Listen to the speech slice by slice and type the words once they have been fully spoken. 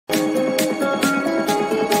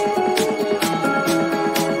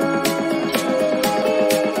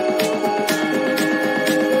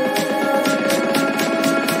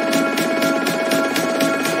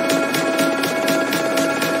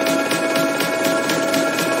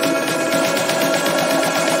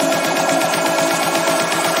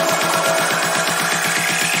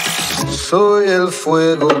soy el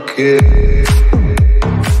fuego que...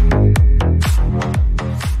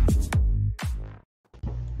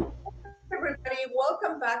 Everybody,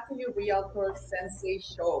 welcome back to your Realtor Sensei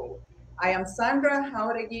show. I am Sandra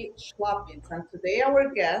Jauregui Schlapitz, and today our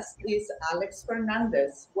guest is Alex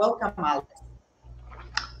Fernandez. Welcome, Alex.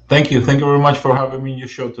 Thank you. Thank you very much for having me in your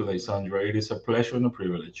show today, Sandra. It is a pleasure and a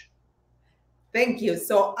privilege. Thank you.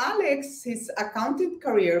 So, Alex, his accounting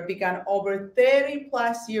career began over 30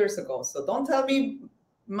 plus years ago. So, don't tell me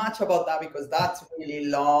much about that because that's really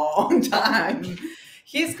long time.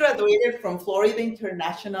 He's graduated from Florida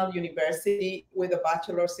International University with a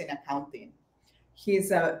bachelor's in accounting.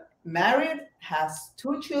 He's married, has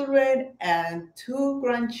 2 children and 2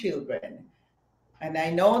 grandchildren. And I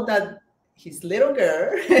know that his little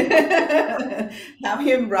girl have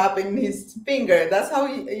him wrapping his finger. That's how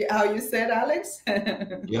you said, Alex?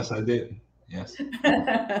 Yes, I did. Yes.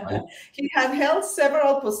 He had held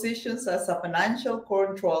several positions as a financial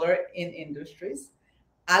controller in industries.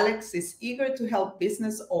 Alex is eager to help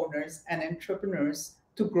business owners and entrepreneurs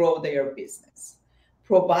to grow their business,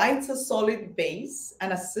 provides a solid base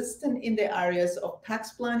and assistance in the areas of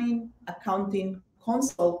tax planning, accounting,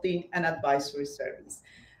 consulting, and advisory service.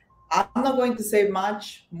 I'm not going to say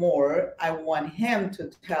much more. I want him to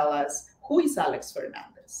tell us who is Alex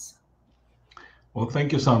Fernandez. Well,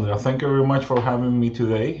 thank you, Sandra. Thank you very much for having me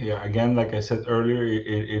today. Yeah, again, like I said earlier,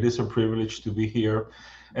 it is a privilege to be here,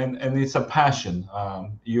 and it's a passion.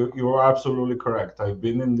 You are absolutely correct. I've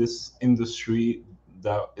been in this industry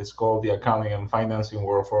that is called the accounting and financing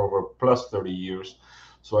world for over plus 30 years.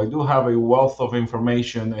 So I do have a wealth of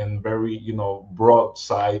information and very, broad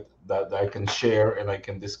side that I can share and I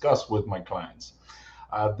can discuss with my clients.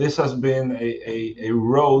 This has been a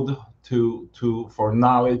road for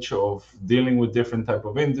knowledge of dealing with different type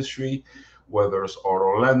of industry, whether it's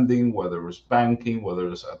auto lending, whether it's banking, whether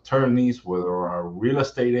it's attorneys, whether are real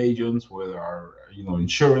estate agents, whether are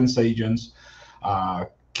insurance agents,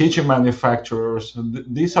 kitchen manufacturers.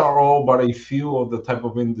 These are all but a few of the type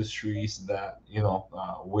of industries that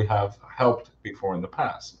we have helped before in the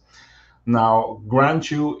past. Now,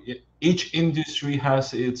 grant you, each industry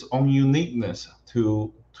has its own uniqueness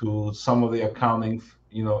to some of the accounting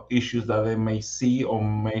issues that they may see or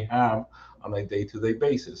may have on a day-to-day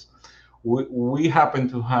basis. We happen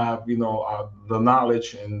to have the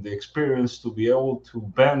knowledge and the experience to be able to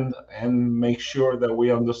bend and make sure that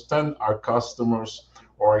we understand our customers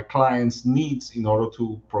or our clients' needs in order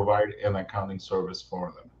to provide an accounting service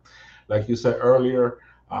for them. Like you said earlier,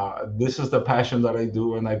 this is the passion that I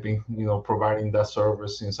do, and I've been providing that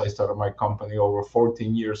service since I started my company over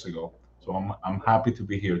 14 years ago. So I'm happy to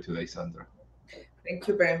be here today, Sandra. Thank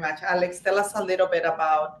you very much, Alex. Tell us a little bit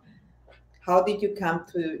about how did you come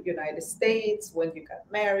to United States, when you got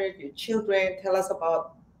married, your children. Tell us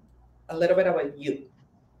about a little bit about you.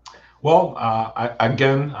 Well, I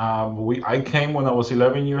came when I was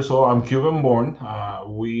 11 years old. I'm Cuban born.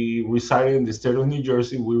 We resided in the state of New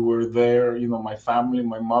Jersey. We were there, my family,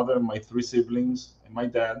 my mother, my 3 siblings, and my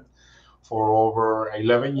dad for over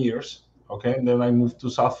 11 years. Okay, and then I moved to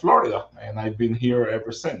South Florida, and I've been here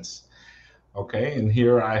ever since. Okay, and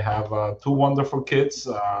here I have 2 wonderful kids.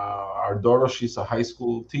 Our daughter, she's a high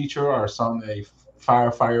school teacher. Our son, a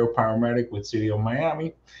firefighter paramedic with City of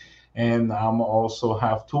Miami. And I'm also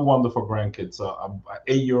have 2 wonderful grandkids, a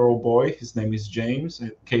 8-year-old boy, his name is James,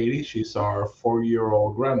 and Katie, she's our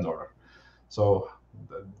 4-year-old granddaughter. So,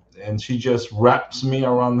 and she just wraps me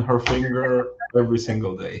around her finger every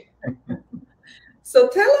single day. So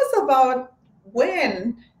tell us about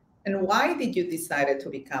when and why did you decide to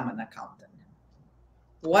become an accountant?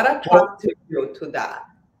 What attracted you to that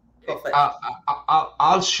profession?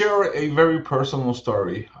 I'll share a very personal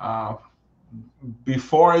story.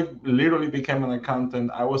 Before I literally became an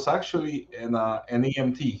accountant, I was actually an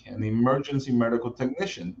EMT, an emergency medical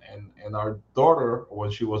technician. And our daughter,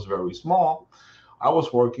 when she was very small, I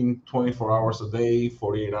was working 24 hours a day,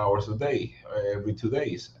 48 hours a day, every 2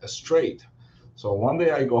 days straight. So one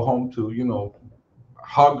day I go home to,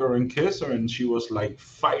 hug her and kiss her, and she was like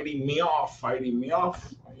fighting me off,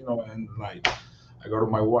 and like I go to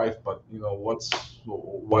my wife, but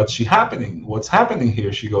what's happening? What's happening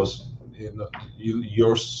here? She goes,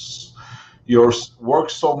 yours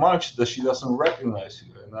works so much that she doesn't recognize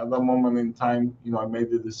you. And at that moment in time, I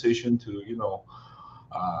made the decision to,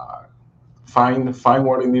 find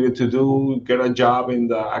what I needed to do, get a job in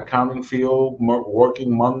the accounting field,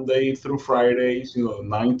 working Monday through Fridays,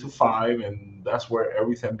 9 to 5, and that's where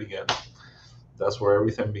everything began.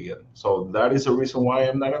 So that is the reason why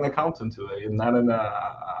I'm not an accountant today. I'm not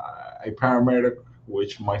a paramedic,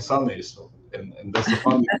 which my son is. And that's the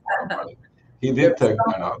funny part about it. he There did is take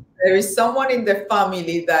that out. there is someone in the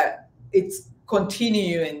family that it's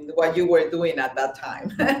continuing what you were doing at that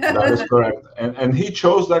time. That is correct. And he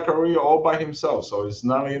chose that career all by himself. So it's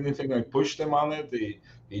not anything I pushed him on it.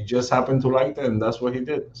 He just happened to like it, and that's what he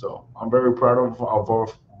did. So I'm very proud of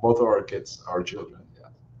both of our kids, our children. Yeah.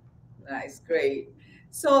 Nice, great.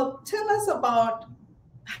 So tell us about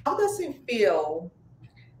how does it feel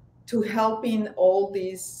to helping all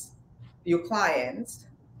these your clients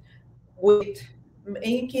with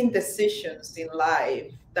making decisions in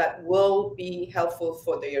life that will be helpful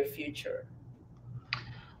for their future?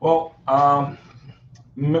 Well,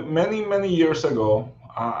 many years ago,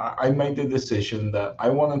 I made the decision that I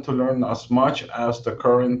wanted to learn as much as the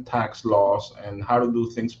current tax laws and how to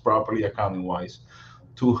do things properly accounting wise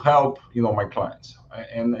to help my clients.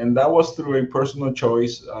 And that was through a personal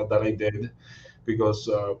choice that I did because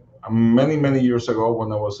many years ago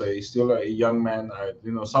when I was still a young man,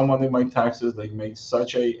 someone in my taxes, they made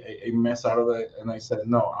such a mess out of it, and I said,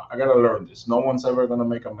 no, I gotta learn this. No one's ever gonna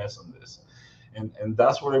make a mess on this. And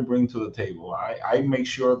that's what I bring to the table. I make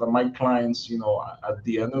sure that my clients, at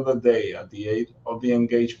the end of the day, at the end of the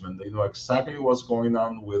engagement, they know exactly what's going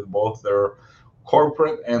on with both their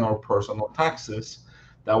corporate and or personal taxes.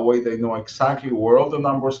 That way they know exactly where all the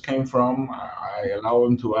numbers came from. I allow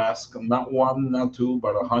them to ask not one, not two,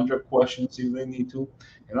 but 100 questions if they need to,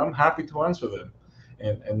 and I'm happy to answer them.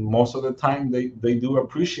 And most of the time they do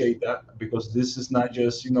appreciate that because this is not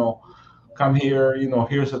just come here,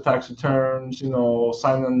 here's the tax returns,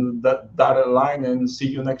 sign on that dotted line and see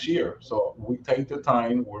you next year. So we take the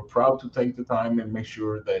time, we're proud to take the time and make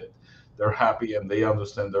sure that they're happy and they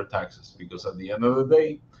understand their taxes because at the end of the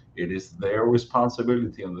day, it is their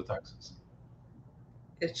responsibility on the taxes.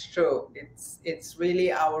 It's true. It's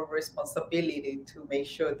really our responsibility to make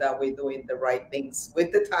sure that we're doing the right things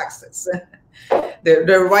with the taxes,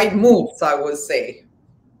 the right moves, I would say.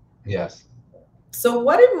 Yes. So,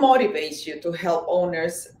 what it motivates you to help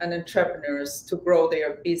owners and entrepreneurs to grow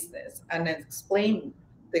their business and explain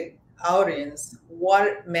the audience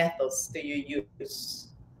what methods do you use?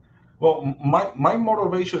 Well, my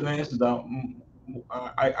motivation is that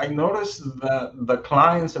I noticed that the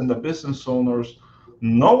clients and the business owners,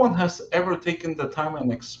 no one has ever taken the time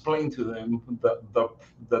and explained to them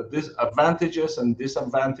the disadvantages and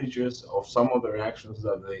disadvantages of some of the actions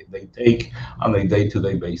that they take on a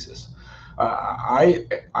day-to-day basis.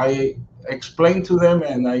 I explain to them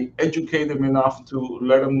and I educate them enough to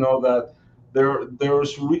let them know that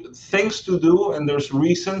there's things to do and there's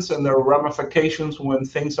reasons and there are ramifications when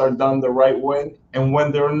things are done the right way, and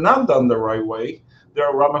when they're not done the right way there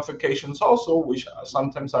are ramifications also, which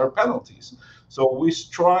sometimes are penalties. So we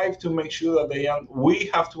strive to make sure that we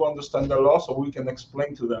have to understand the law so we can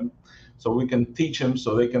explain to them, so we can teach them,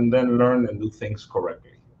 so they can then learn and do things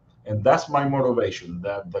correctly. And that's my motivation,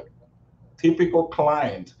 that the typical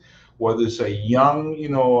client, whether it's a young,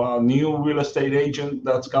 a new real estate agent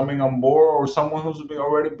that's coming on board, or someone who's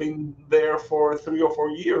already been there for 3 or 4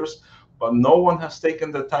 years, but no one has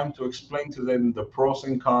taken the time to explain to them the pros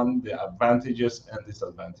and cons, the advantages and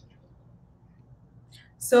disadvantages.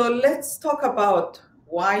 So, let's talk about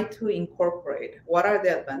why to incorporate. What are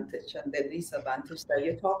the advantage and the disadvantage that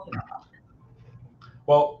you're talking about?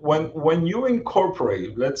 Well, when you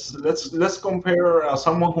incorporate, let's compare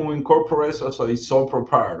someone who incorporates as a sole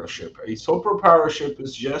proprietorship. A sole proprietorship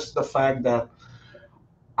is just the fact that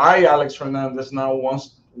I, Alex Fernandez, now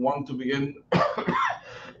want to begin.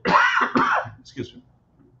 Excuse me.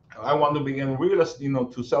 I want to begin real estate,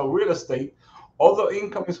 to sell real estate. All the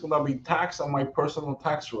income is going to be taxed on my personal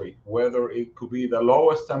tax rate, whether it could be the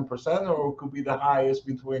lowest 10% or it could be the highest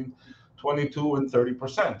between 22 and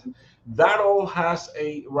 30%. That all has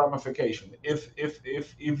a ramification. If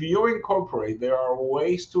you incorporate, there are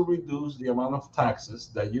ways to reduce the amount of taxes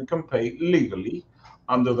that you can pay legally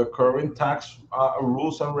under the current tax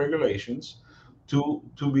rules and regulations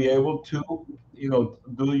to be able to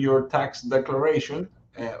do your tax declaration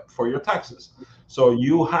for your taxes. So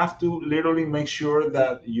you have to literally make sure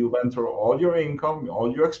that you enter all your income,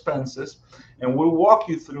 all your expenses, and we'll walk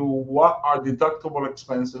you through what are deductible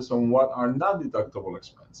expenses and what are not deductible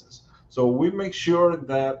expenses. So we make sure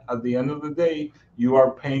that at the end of the day, you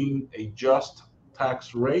are paying a just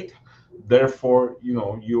tax rate. Therefore,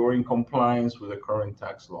 you're in compliance with the current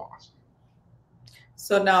tax laws.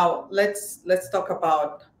 So now let's talk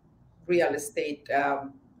about real estate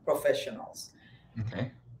professionals.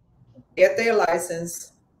 Okay. Get their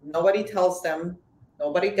license. Nobody tells them,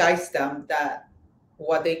 nobody guides them that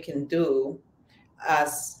what they can do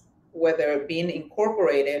as whether being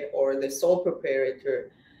incorporated or the sole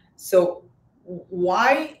proprietor. So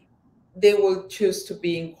why they will choose to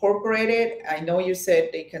be incorporated. I know you said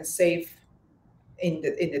they can save in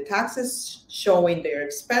the taxes, showing their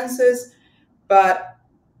expenses, but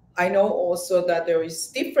I know also that there is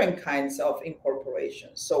different kinds of incorporation.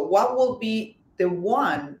 So what will be the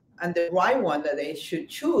one and the right one that they should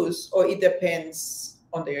choose, or it depends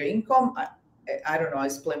on their income? I don't know.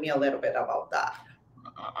 Explain me a little bit about that.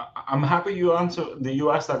 I'm happy you asked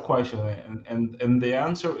that question, and the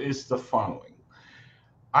answer is the following.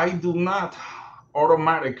 I do not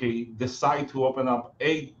automatically decide to open up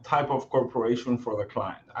a type of corporation for the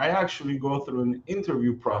client. I actually go through an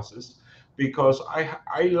interview process because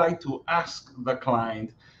I like to ask the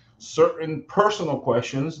client certain personal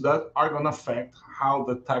questions that are going to affect how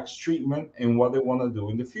the tax treatment and what they want to do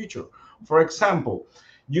in the future. For example,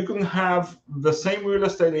 you can have the same real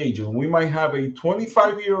estate agent. We might have a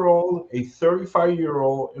 25-year-old, a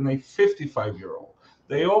 35-year-old, and a 55-year-old.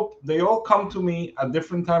 They all come to me at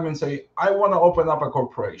different time and say, I want to open up a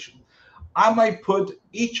corporation. I might put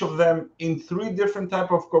each of them in three different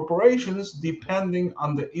type of corporations depending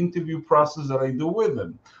on the interview process that I do with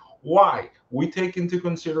them. Why? We take into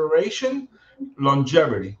consideration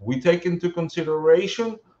longevity. We take into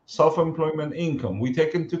consideration self-employment income. We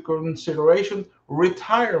take into consideration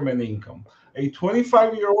retirement income. A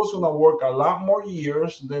 25-year-old is going to work a lot more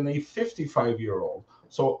years than a 55-year-old.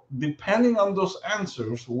 So depending on those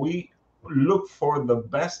answers, we look for the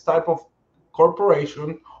best type of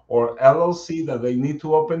corporation or LLC that they need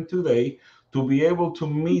to open today to be able to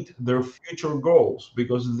meet their future goals.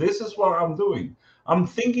 Because this is what I'm doing. I'm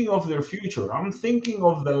thinking of their future. I'm thinking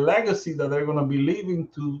of the legacy that they're going to be leaving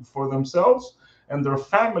to for themselves and their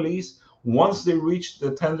families once they reach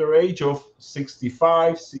the tender age of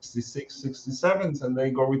 65, 66, 67, and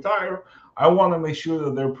they go retire. I want to make sure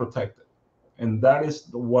that they're protected. And that is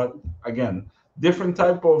what, again, different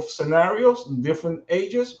type of scenarios, different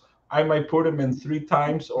ages, I might put them in three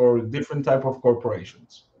times or different type of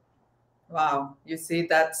corporations. Wow, you see,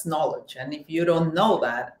 that's knowledge. And if you don't know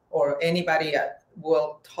that, or anybody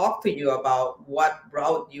will talk to you about what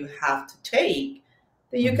route you have to take,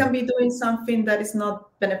 then you can be doing something that is not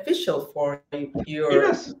beneficial for your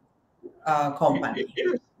Yes. company.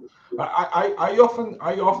 Yes. I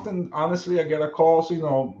often honestly I get a calls.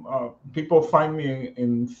 People find me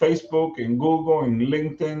in Facebook, in Google, in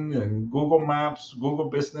LinkedIn, and Google Maps, Google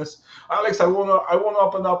Business. Alex, I wanna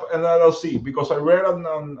open up an LLC because I read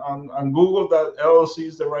on Google that LLC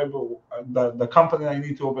is the right the company I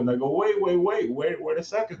need to open. I go, wait a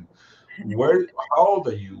second. Where, how old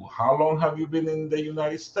are you? How long have you been in the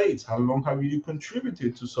United States? How long have you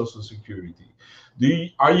contributed to Social Security?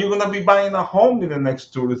 Are you going to be buying a home in the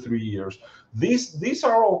next 2 to 3 years? These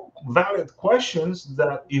are all valid questions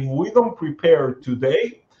that if we don't prepare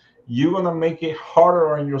today, you're going to make it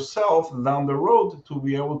harder on yourself down the road to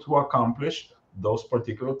be able to accomplish those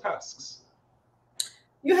particular tasks.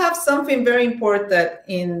 You have something very important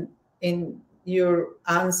in your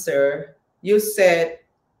answer. You said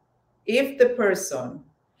if the person,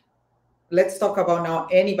 let's talk about now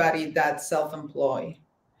anybody that's self-employed,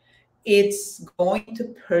 it's going to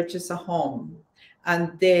purchase a home,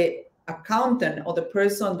 and the accountant or the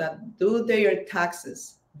person that do their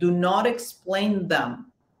taxes do not explain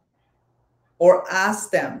them or ask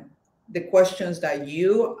them the questions that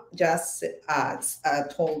you just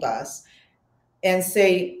told us, and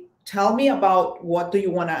say, tell me about what do you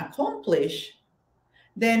want to accomplish,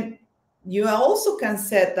 then you also can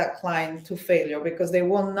set that client to failure because they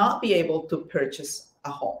will not be able to purchase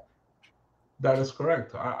a home. That is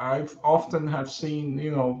correct. I've often have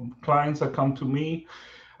seen, clients that come to me,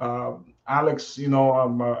 Alex,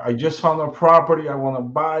 I just found a property. I want to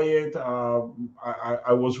buy it.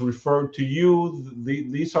 I was referred to you.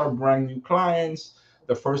 These are brand new clients.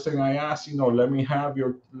 The first thing I ask, let me have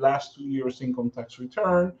your last 2 years income tax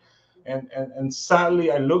return. And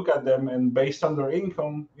sadly, I look at them, and based on their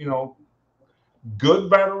income, good,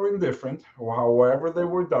 bad, or indifferent, or however they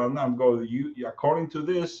were done, I'm going, according to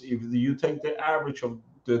this, if you take the average of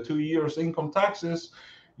the 2 years income taxes,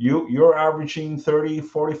 you're averaging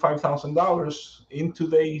 $45,000 in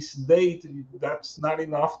today's date. That's not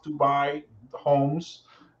enough to buy homes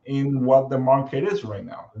in what the market is right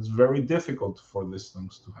now. It's very difficult for these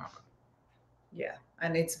things to happen. Yeah,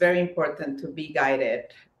 and it's very important to be guided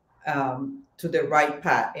to the right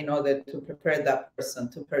path in order to prepare that person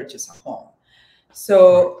to purchase a home.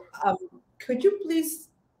 So could you please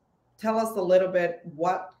tell us a little bit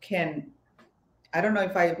what can, I don't know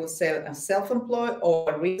if I would say a self-employed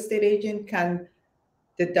or a real estate agent can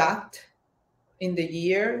deduct in the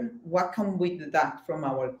year? What can we deduct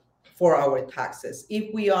for our taxes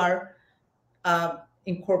if we are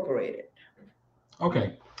incorporated?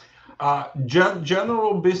 Okay.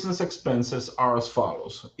 General business expenses are as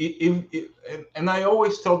follows. And I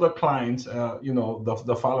always tell the clients,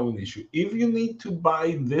 the following issue. If you need to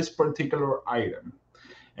buy this particular item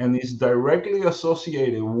and it's directly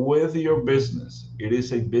associated with your business, it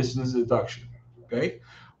is a business deduction. Okay.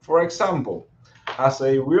 For example, as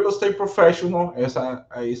a real estate professional, as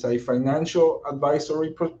a financial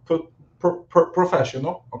advisory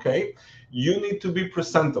professional, okay, you need to be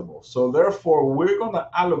presentable. So therefore, we're going to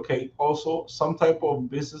allocate also some type of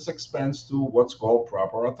business expense to what's called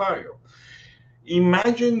proper attire.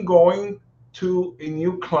 Imagine going to a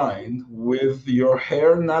new client with your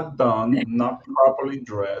hair not done, not properly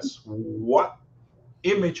dressed. What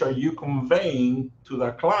image are you conveying to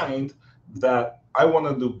the client that I want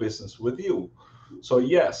to do business with you? So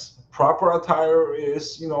yes, proper attire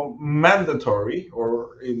is mandatory,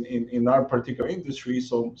 or in our particular industry.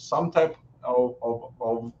 So some type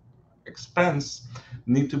of expense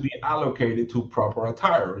need to be allocated to proper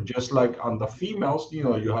attire. Just like on the females,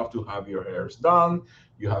 you have to have your hairs done,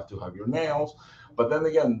 you have to have your nails. But then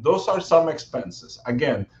again, those are some expenses.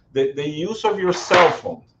 Again, the use of your cell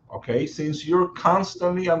phone. Okay, since you're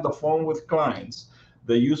constantly on the phone with clients,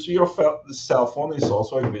 the use of your cell phone is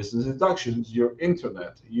also a business deduction. Your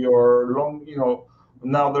internet, your long,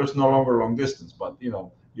 now there's no longer long distance, but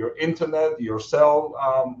your internet, your cell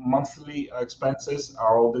monthly expenses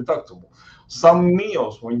are all deductible. Some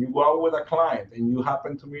meals, when you go out with a client and you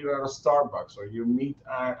happen to meet at a Starbucks or you meet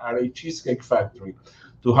at a cheesecake factory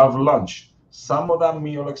to have lunch, some of that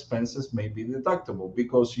meal expenses may be deductible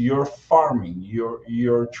because you're farming,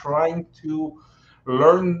 you're trying to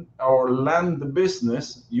learn or land the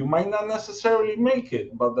business. You might not necessarily make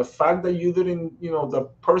it, but the fact that you didn't, the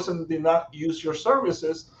person did not use your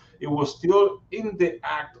services, it was still in the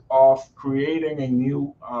act of creating a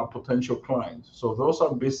new potential client. So those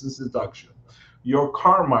are business deduction. Your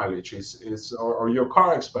car mileage is or your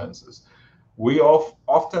car expenses. We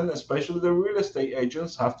often, especially the real estate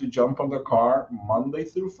agents, have to jump on the car Monday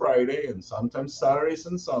through Friday and sometimes Saturdays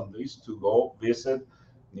and Sundays to go visit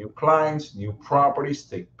new clients, new properties,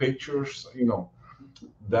 take pictures,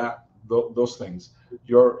 those things.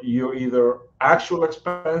 Your either actual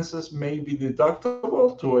expenses may be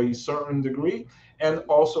deductible to a certain degree, and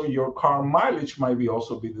also your car mileage might be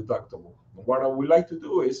also be deductible. What we like to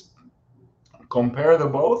do is compare the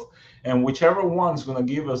both, and whichever one's going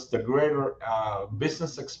to give us the greater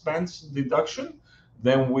business expense deduction,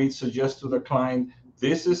 then we suggest to the client,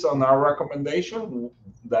 this is on our recommendation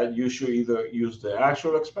that you should either use the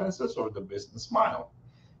actual expenses or the business mile.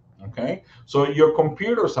 Okay, so your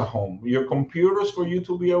computers at home, your computers for you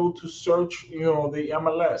to be able to search, the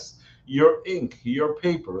MLS, your ink, your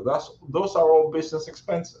paper, those are all business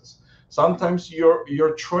expenses. Sometimes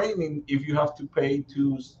your training, if you have to pay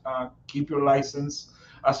to keep your license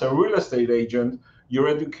as a real estate agent, your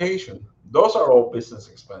education, those are all business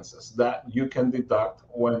expenses that you can deduct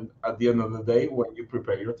when at the end of the day when you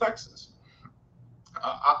prepare your taxes.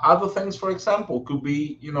 Other things, for example, could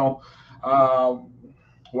be, uh,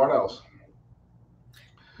 what else?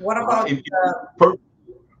 What Uh, about if you per-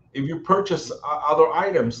 if you purchase other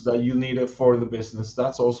items that you needed for the business,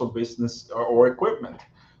 that's also business, or equipment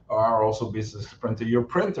are also business. Your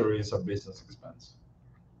printer is a business expense.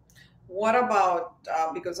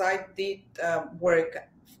 because I did work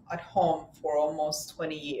at home for almost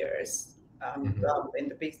 20 years, Mhm. in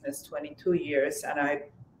the business 22 years, and I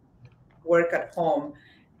work at home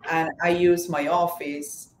and I use my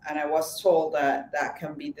office, and I was told that that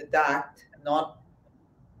can be deduct, not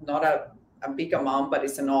a big amount, but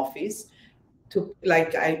it's an office, to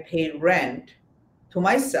like I pay rent to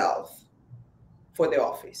myself for the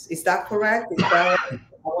office. Is that correct? Is that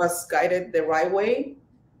I was guided the right way?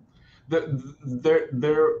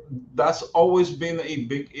 There, that's always been a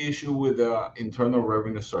big issue with the Internal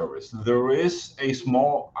Revenue Service. There is a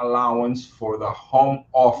small allowance for the home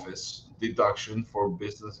office deduction for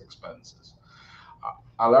business expenses.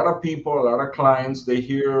 A lot of people, a lot of clients, they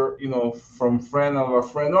hear, from friend of a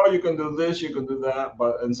friend, oh, you can do this, you can do that,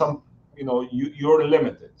 but and some, you're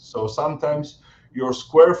limited. So sometimes your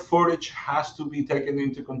square footage has to be taken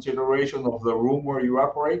into consideration of the room where you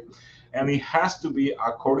operate, and it has to be,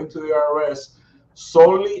 according to the IRS,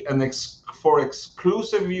 solely for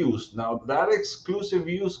exclusive use. Now that exclusive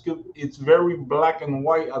use it's very black and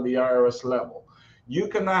white at the IRS level. You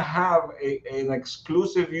cannot have an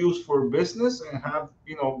exclusive use for business and have,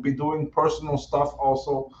 be doing personal stuff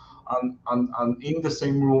also on in the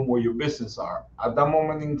same room where your business are. At that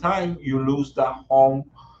moment in time, you lose that home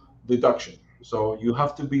deduction. So you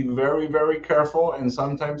have to be very, very careful. And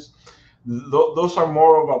sometimes Those are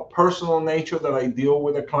more of a personal nature that I deal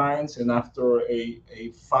with the clients, and after a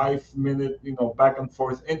 5 minute back and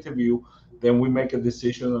forth interview, then we make a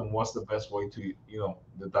decision on what's the best way to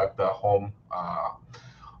deduct the home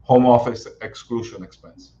office exclusion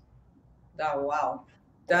expense. Oh, wow.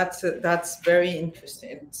 That's very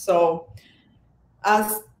interesting. So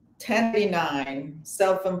as 1099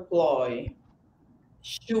 self-employed,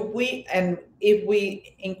 should we, and if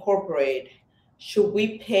we incorporate, should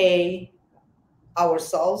we pay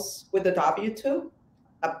ourselves with the W-2,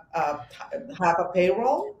 have a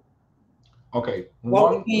payroll? Okay,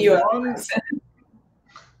 What would be your advice?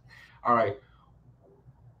 All right.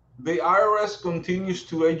 The IRS continues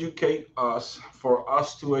to educate us for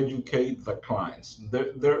us to educate the clients.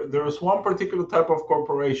 There's one particular type of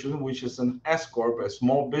corporation, which is an S Corp, a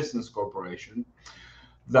small business corporation,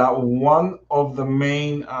 that one of the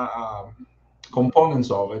main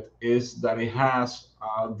components of it is that it has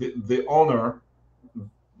the owner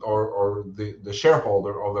or the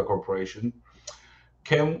shareholder of the corporation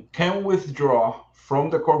can withdraw from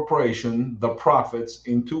the corporation the profits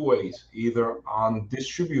in two ways, either on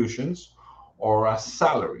distributions or as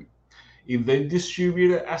salary. If they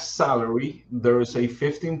distribute it as salary, there is a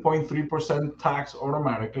 15.3% tax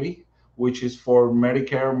automatically, which is for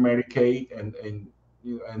Medicare, Medicaid,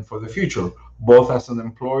 and for the future, both as an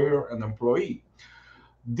employer and employee.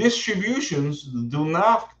 Distributions do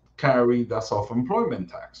not carry the self-employment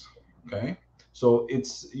tax. Okay. So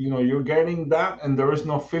it's, you're getting that, and there is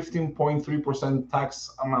no 15.3% tax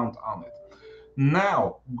amount on it.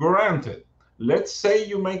 Now, granted, let's say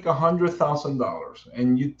you make $100,000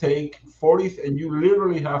 and you take 40, and you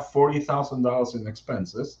literally have $40,000 in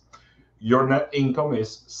expenses. Your net income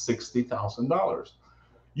is $60,000.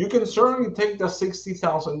 You can certainly take the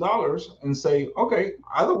 $60,000 and say, okay,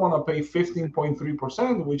 I don't want to pay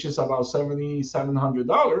 15.3%, which is about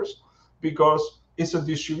 $7,700, because it's a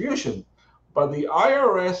distribution. But the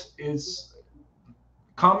IRS is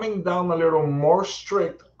coming down a little more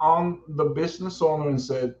strict on the business owner and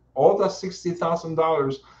said all that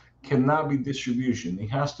 $60,000 cannot be distribution. It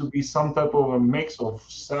has to be some type of a mix of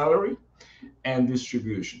salary and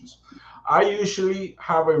distributions. I usually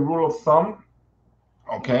have a rule of thumb,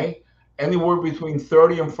 okay? Anywhere between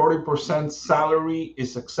 30 and 40% salary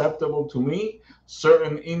is acceptable to me.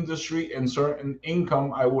 Certain industry and certain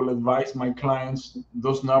income, I will advise my clients,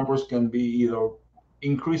 those numbers can be either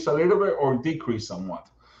increase a little bit or decrease somewhat.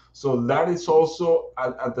 So that is also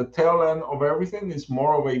at the tail end of everything. Is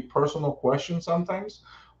more of a personal question sometimes.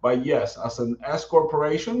 But yes, as an S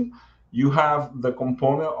corporation, you have the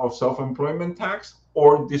component of self-employment tax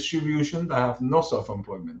or distribution that have no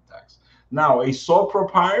self-employment tax. Now, a sole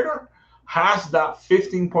proprietor has that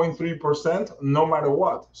 15.3% no matter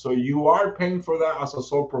what. So you are paying for that as a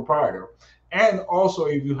sole proprietor. And also,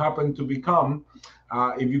 if you happen to become,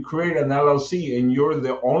 if you create an LLC and you're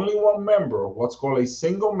the only one member, what's called a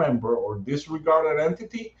single member or disregarded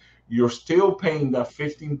entity, you're still paying that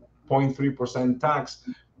 15.3% tax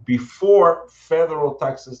before federal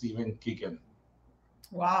taxes even kick in.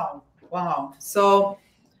 Wow. Wow. So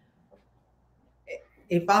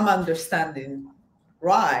if I'm understanding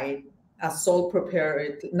right, a sole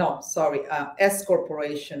proprietor, S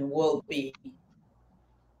corporation will be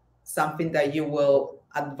something that you will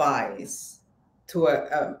advise to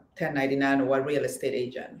a 1099 or a real estate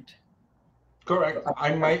agent. Correct.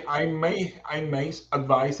 I may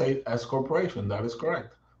advise a S corporation. That is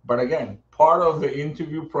correct. But again, part of the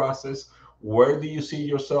interview process, where do you see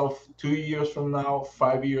yourself 2 years from now,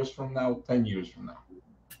 5 years from now, 10 years from now?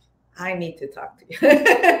 I need to talk to you.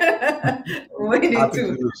 We need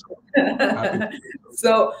to.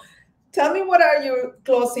 So tell me, what are your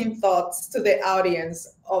closing thoughts to the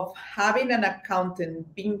audience of having an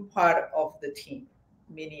accountant being part of the team?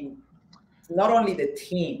 Meaning, not only the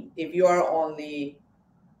team, if you are only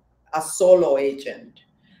a solo agent,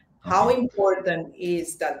 how important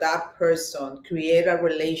is that person create a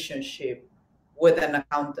relationship with an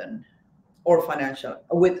accountant or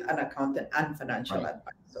with an accountant and financial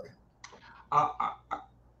advisor?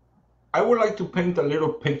 I would like to paint a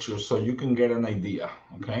little picture so you can get an idea,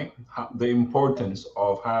 okay? The importance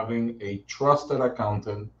of having a trusted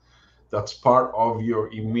accountant that's part of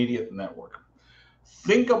your immediate network.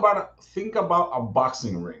 Think about a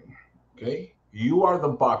boxing ring, okay? You are the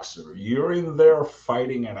boxer. You're in there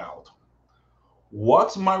fighting it out.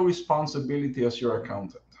 What's my responsibility as your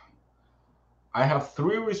accountant? I have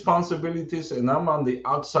 3 responsibilities, and I'm on the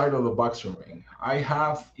outside of the boxing ring. I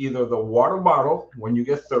have either the water bottle when you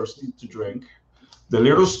get thirsty to drink, the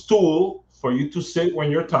little stool for you to sit when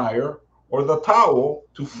you're tired, or the towel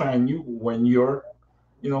to fan you when you're,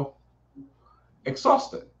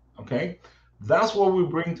 exhausted. Okay, that's what we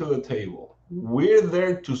bring to the table. We're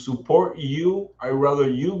there to support you. I rather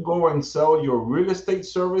you go and sell your real estate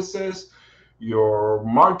services, your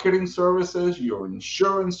marketing services, your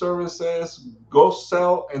insurance services. Go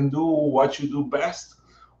sell and do what you do best.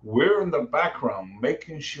 We're in the background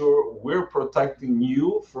making sure we're protecting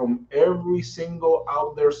you from every single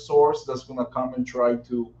out there source that's going to come and try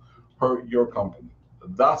to hurt your company.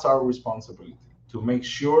 That's our responsibility, to make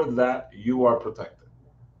sure that you are protected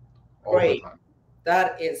all the Great. time.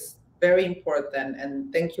 That is very important.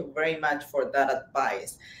 And thank you very much for that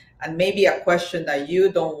advice. And maybe a question that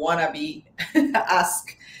you don't want to be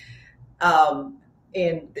asked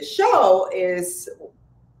in the show is,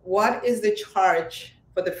 what is the charge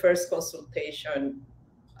for the first consultation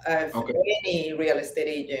of Okay. any real estate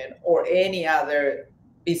agent or any other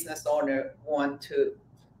business owner want to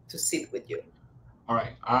sit with you? All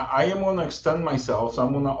right. I am going to extend myself. So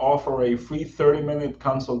I'm going to offer a free 30-minute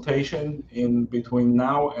consultation in between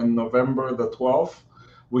now and November the 12th.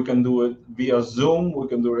 We can do it via Zoom. We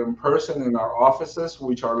can do it in person in our offices,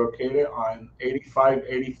 which are located on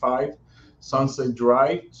 8585 Sunset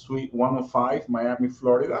Drive, Suite 105, Miami,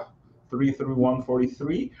 Florida,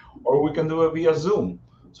 33143. Or we can do it via Zoom.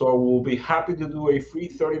 So we'll be happy to do a free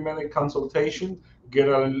 30-minute consultation, get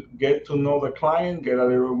to know the client, get a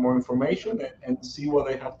little more information, and see what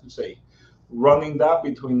they have to say. Running that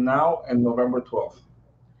between now and November 12th.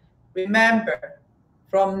 Remember,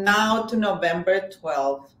 from now to November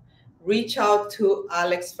 12th, reach out to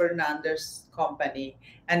Alex Fernandez company,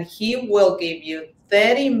 and he will give you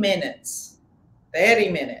 30 minutes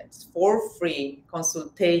for free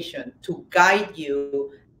consultation to guide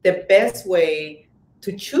you the best way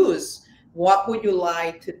to choose what would you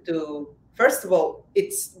like to do. First of all,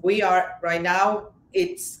 we are right now,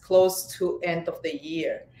 it's close to end of the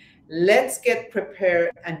year. Let's get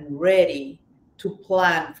prepared and ready to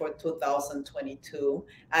plan for 2022,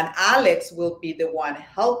 and Alex will be the one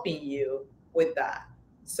helping you with that.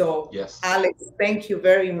 So yes, Alex, thank you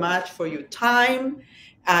very much for your time,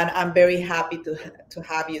 and I'm very happy to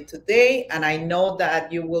have you today. And I know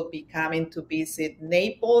that you will be coming to visit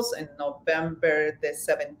Naples in November the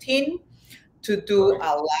 17th to do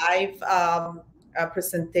a live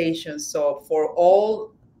presentation. So for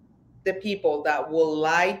all the people that would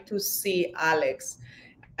like to see Alex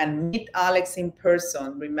and meet Alex in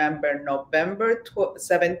person, remember November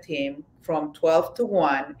 17th from 12 to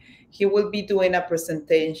 1, he will be doing a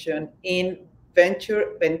presentation in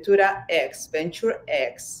Venture X,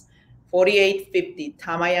 4850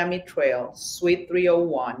 Tamiami Trail, Suite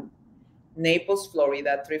 301, Naples,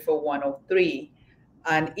 Florida, 34103.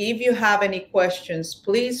 And if you have any questions,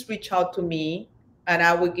 please reach out to me and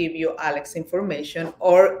I will give you Alex information.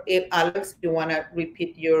 Or if Alex, you want to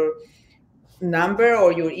repeat your number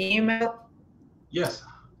or your email? Yes,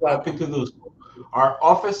 happy to do so. Our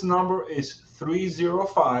office number is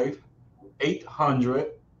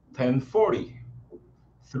 305-800-1040.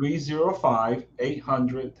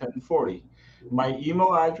 305-800-1040. My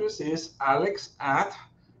email address is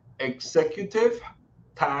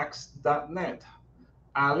alex@executivetax.net.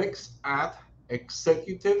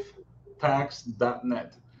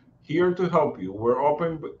 alex@executivetax.net. Here to help you. We're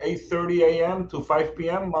open 8:30 a.m. to 5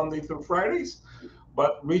 p.m. Monday through Fridays,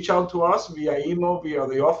 but reach out to us via email, via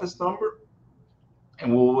the office number,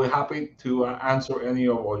 and we'll be happy to answer any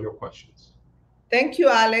of all your questions. Thank you,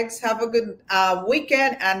 Alex. Have a good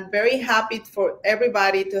weekend, and very happy for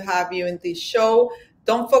everybody to have you in this show.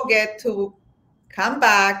 Don't forget to come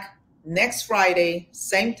back next Friday,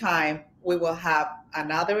 same time. We will have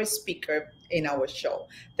another speaker in our show.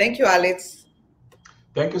 Thank you, Alex.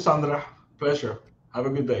 Thank you, Sandra. Pleasure. Have a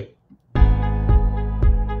good day.